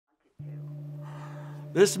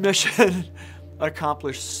This mission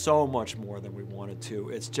accomplished so much more than we wanted to.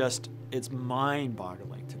 It's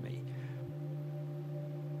mind-boggling to me.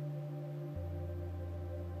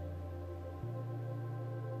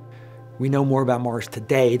 We know more about Mars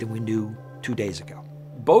today than we knew 2 days ago.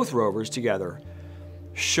 Both rovers together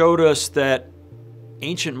showed us that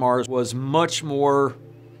ancient Mars was much more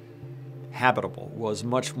habitable, was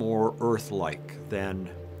much more Earth-like than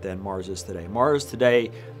Mars is today. Mars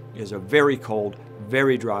today is a very cold,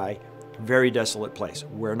 very dry, very desolate place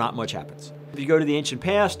where not much happens. If you go to the ancient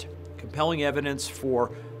past, compelling evidence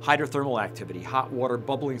for hydrothermal activity, hot water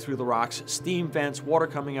bubbling through the rocks, steam vents, water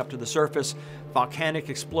coming up to the surface, volcanic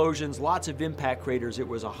explosions, lots of impact craters. It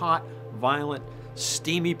was a hot, violent,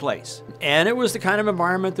 steamy place. And it was the kind of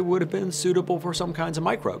environment that would have been suitable for some kinds of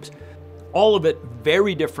microbes. All of it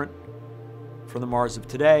very different from the Mars of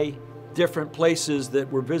today, different places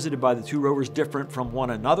that were visited by the two rovers, different from one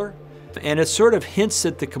another. And it sort of hints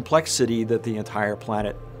at the complexity that the entire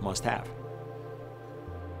planet must have.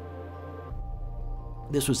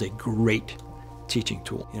 This was a great teaching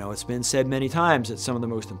tool. You know, it's been said many times that some of the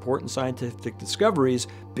most important scientific discoveries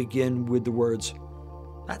begin with the words,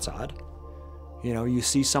 "That's odd." You know, you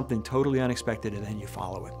see something totally unexpected and then you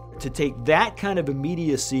follow it. To take that kind of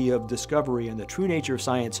immediacy of discovery and the true nature of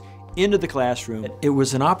science into the classroom, it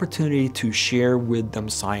was an opportunity to share with them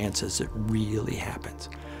science as it really happens.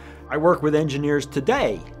 I work with engineers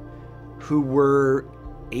today who were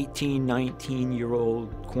 18,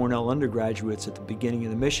 19-year-old Cornell undergraduates at the beginning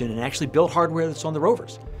of the mission and actually built hardware that's on the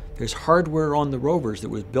rovers. There's hardware on the rovers that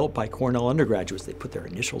was built by Cornell undergraduates. They put their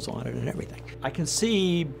initials on it and everything. I can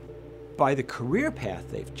see by the career path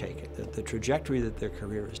they've taken, the trajectory that their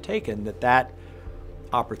career has taken, that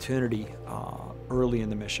opportunity early in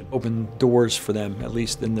the mission opened doors for them, at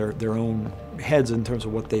least in their own heads in terms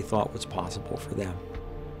of what they thought was possible for them.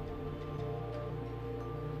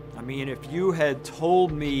 I mean, if you had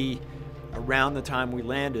told me around the time we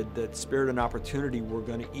landed that Spirit and Opportunity were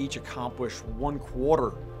going to each accomplish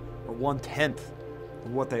 1/4 or 1/10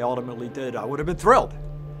 of what they ultimately did, I would have been thrilled.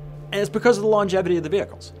 And it's because of the longevity of the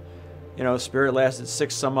vehicles. You know, Spirit lasted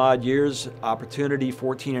 6 some odd years, Opportunity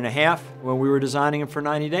 14 and a half when we were designing them for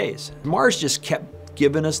 90 days. Mars just kept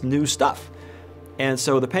giving us new stuff. And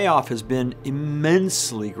so the payoff has been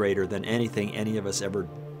immensely greater than anything any of us ever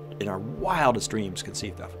in our wildest dreams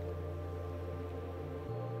conceived of.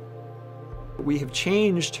 We have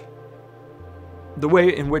changed the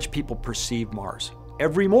way in which people perceive Mars.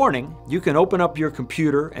 Every morning, you can open up your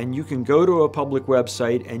computer and you can go to a public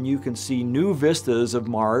website and you can see new vistas of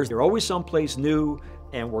Mars. They're always someplace new,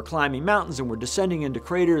 and we're climbing mountains and we're descending into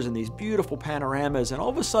craters and these beautiful panoramas, and all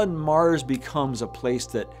of a sudden Mars becomes a place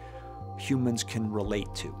that humans can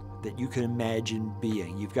relate to, that you can imagine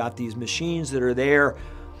being. You've got these machines that are there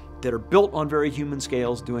that are built on very human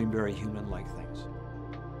scales, doing very human-like things.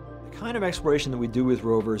 The kind of exploration that we do with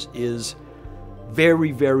rovers is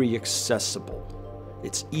very, very accessible.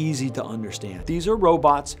 It's easy to understand. These are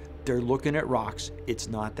robots, they're looking at rocks, it's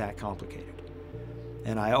not that complicated.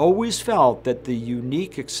 And I always felt that the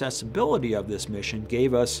unique accessibility of this mission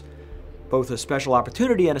gave us both a special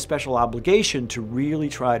opportunity and a special obligation to really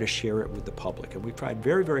try to share it with the public. And we've tried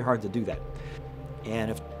very, very hard to do that. And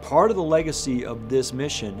if part of the legacy of this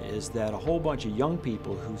mission is that a whole bunch of young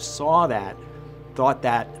people who saw that, thought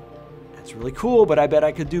that, that's really cool, but I bet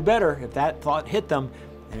I could do better, if that thought hit them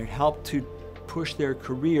and it helped to push their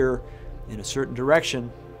career in a certain direction,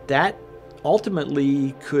 that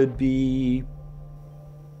ultimately could be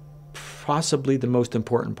possibly the most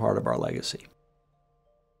important part of our legacy.